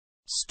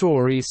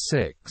Story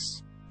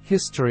 6.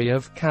 History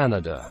of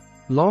Canada.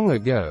 Long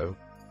ago,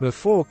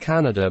 before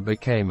Canada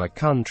became a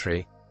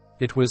country,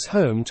 it was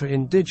home to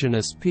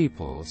indigenous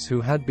peoples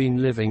who had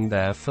been living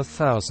there for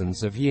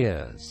thousands of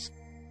years.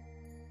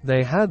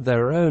 They had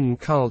their own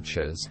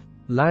cultures,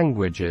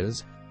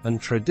 languages, and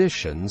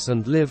traditions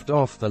and lived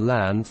off the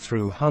land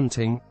through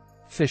hunting,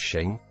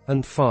 fishing,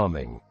 and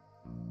farming.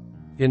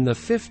 In the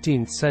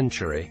 15th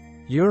century,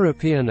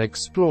 European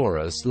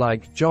explorers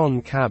like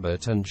John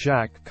Cabot and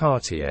Jacques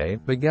Cartier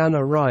began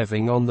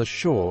arriving on the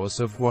shores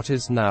of what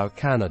is now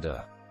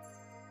Canada.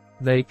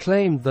 They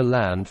claimed the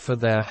land for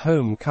their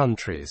home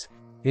countries,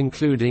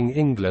 including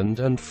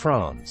England and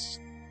France.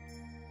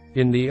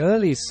 In the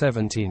early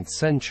 17th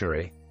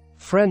century,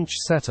 French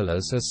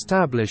settlers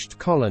established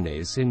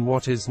colonies in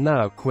what is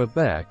now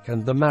Quebec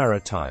and the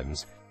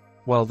Maritimes,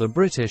 while the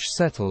British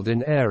settled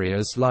in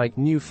areas like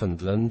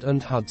Newfoundland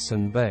and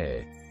Hudson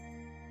Bay.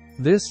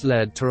 This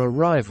led to a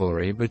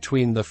rivalry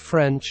between the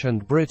French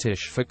and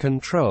British for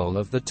control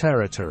of the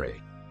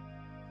territory.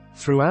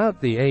 Throughout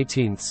the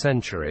 18th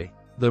century,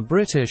 the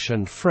British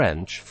and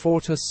French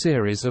fought a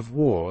series of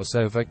wars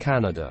over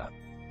Canada.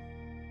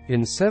 In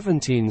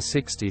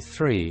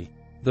 1763,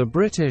 the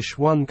British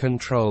won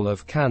control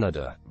of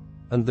Canada,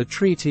 and the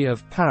Treaty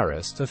of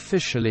Paris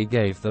officially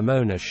gave them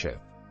ownership.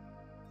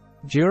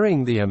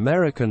 During the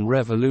American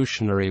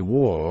Revolutionary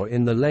War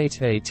in the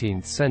late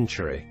 18th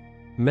century,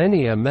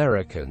 many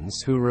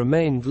Americans who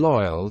remained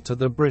loyal to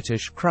the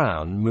British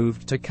Crown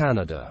moved to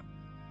Canada.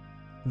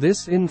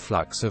 This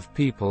influx of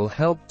people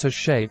helped to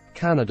shape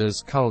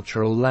Canada's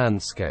cultural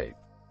landscape.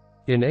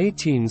 In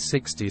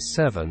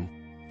 1867,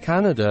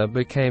 Canada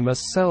became a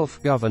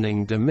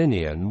self-governing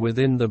dominion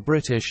within the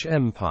British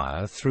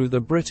Empire through the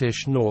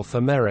British North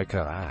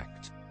America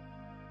Act.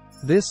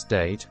 This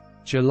date,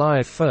 July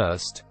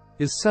 1st,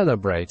 is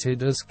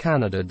celebrated as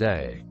Canada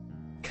Day.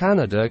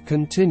 Canada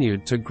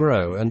continued to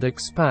grow and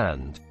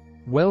expand,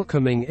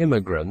 welcoming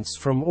immigrants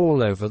from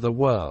all over the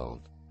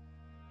world.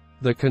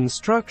 The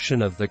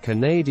construction of the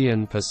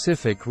Canadian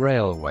Pacific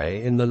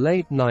Railway in the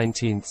late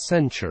 19th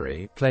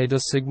century played a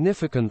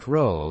significant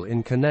role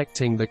in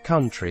connecting the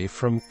country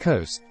from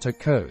coast to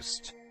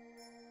coast.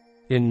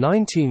 In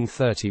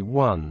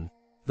 1931,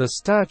 the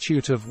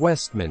Statute of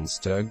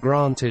Westminster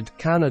granted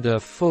Canada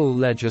full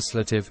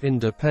legislative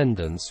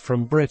independence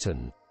from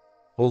Britain,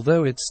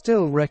 although it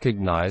still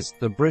recognized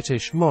the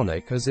British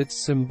monarch as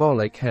its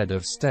symbolic head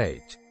of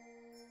state.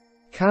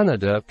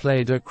 Canada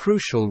played a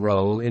crucial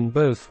role in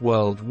both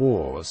world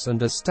wars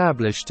and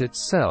established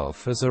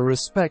itself as a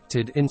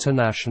respected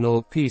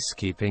international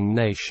peacekeeping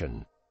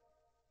nation.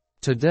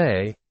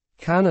 Today,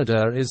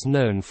 Canada is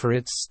known for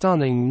its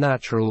stunning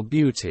natural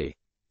beauty,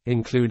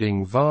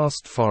 including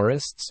vast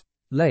forests,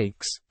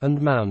 lakes,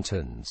 and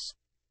mountains.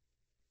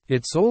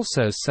 It's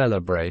also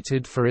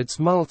celebrated for its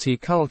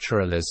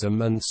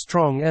multiculturalism and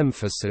strong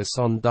emphasis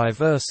on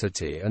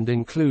diversity and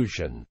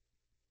inclusion.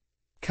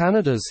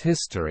 Canada's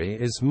history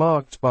is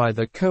marked by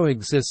the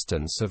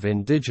coexistence of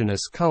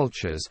indigenous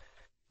cultures,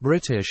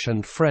 British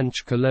and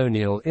French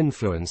colonial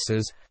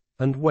influences,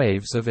 and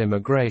waves of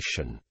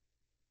immigration.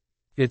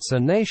 It's a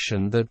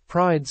nation that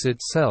prides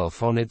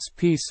itself on its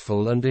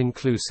peaceful and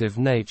inclusive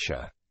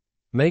nature,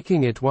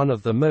 making it one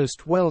of the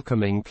most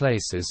welcoming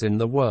places in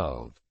the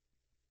world.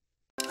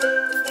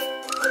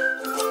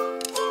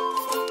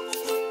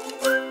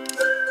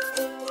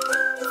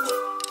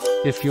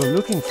 If you're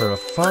looking for a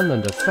fun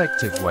and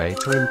effective way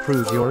to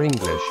improve your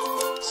English,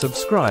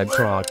 subscribe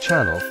to our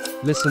channel,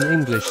 Listen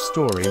English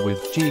Story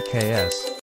with GKS.